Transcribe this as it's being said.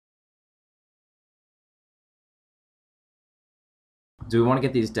Do we want to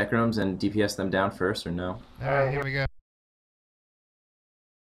get these deck rooms and DPS them down first, or no? Alright, here we go.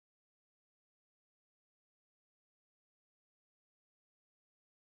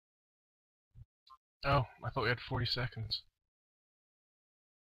 Oh, I thought we had 40 seconds.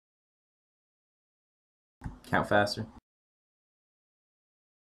 Count faster.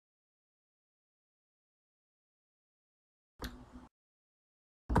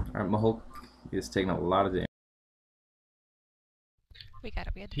 Alright, Mahulk is taking a lot of damage. We got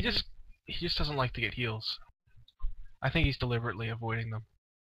it. We had to He just doesn't like to get heals. I think he's deliberately avoiding them.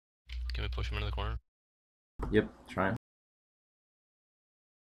 Can we push him into the corner? Yep, trying.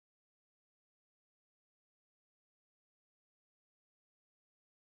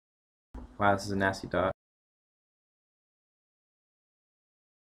 Wow, this is a nasty dot.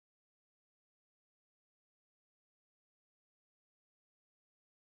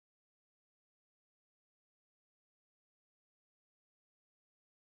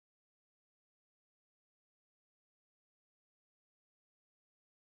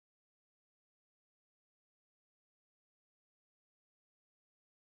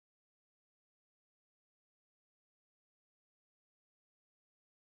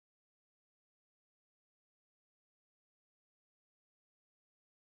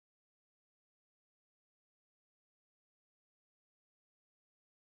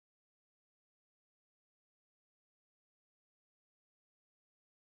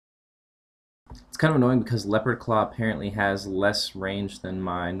 It's kind of annoying because Leopard Claw apparently has less range than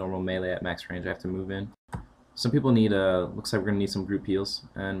my normal melee at max range. I have to move in. Some people need, looks like we're going to need some group heals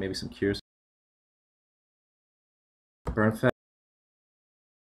and maybe some cures. Burn effect.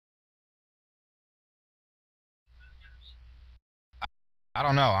 I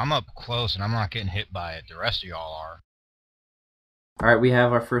don't know. I'm up close and I'm not getting hit by it. The rest of y'all are. Alright, we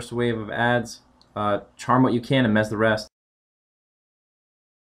have our first wave of ads. Charm what you can and mess the rest.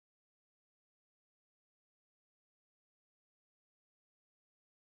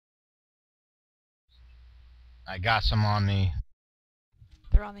 I got some on me.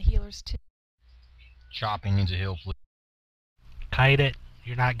 They're on the healers too. Chopping needs a heal, please. Kite it.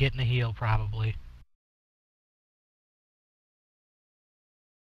 You're not getting a heal, probably.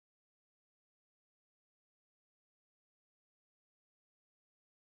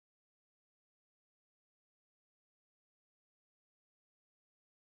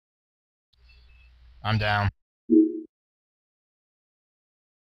 I'm down.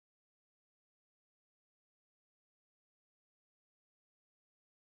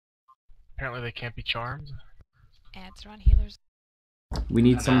 Apparently they can't be charmed. Ads are on healers. We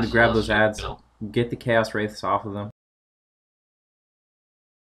need someone to grab those ads. Get the Chaos Wraiths off of them.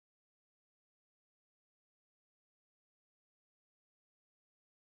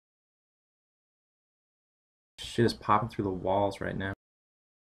 Shit is popping through the walls right now.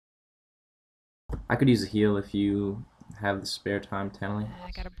 I could use a heal if you have the spare time, Tanley.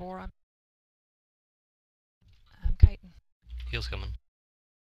 I got a boar on. I'm kiting. Heal's coming.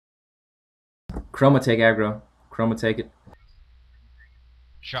 Chroma take aggro. Chroma take it.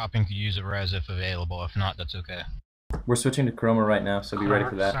 Shopping to use a res if available. If not, that's okay. We're switching to Chroma right now, so be ready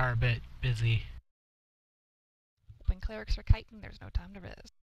for that. Are a bit busy. When clerics are kiting, there's no time to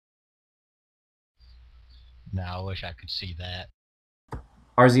res. Now I wish I could see that.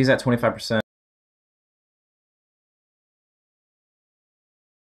 RZ's at 25%.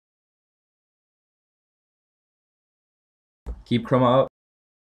 Keep Chroma up.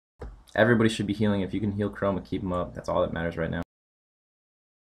 Everybody should be healing. If you can heal Chroma, keep them up. That's all that matters right now.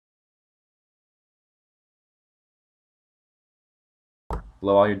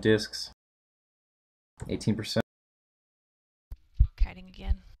 Blow all your discs. 18%. Kiting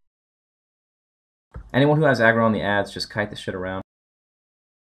again. Anyone who has aggro on the ads, just kite the shit around.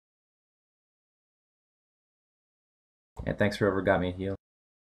 And thanks for whoever got me a heal.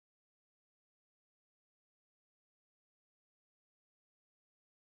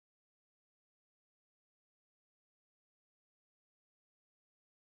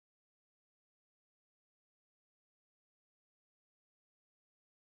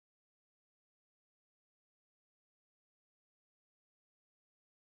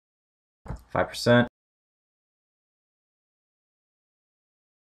 %.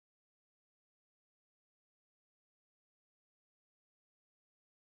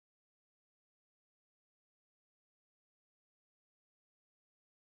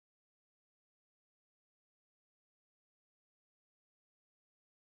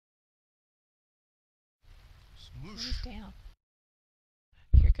 He's down.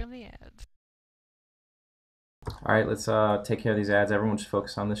 Here come the ads. Alright, let's take care of these ads. Everyone just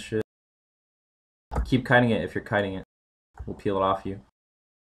focus on this shit. Keep kiting it if you're kiting it. We'll peel it off you.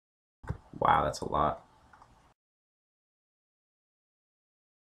 Wow, that's a lot.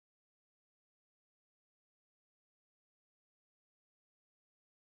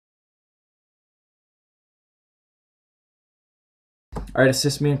 Alright,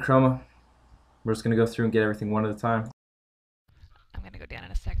 assist me in Chroma. We're just gonna go through and get everything one at a time. I'm gonna go down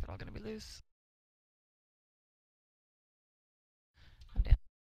in a sec. They're all gonna be loose. I'm down.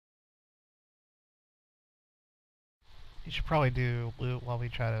 You should probably do loot while we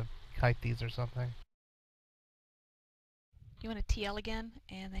try to kite these or something. Do you want to TL again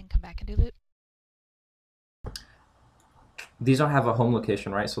and then come back and do loot? These don't have a home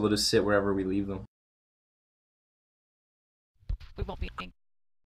location, right? So they'll just sit wherever we leave them. We won't be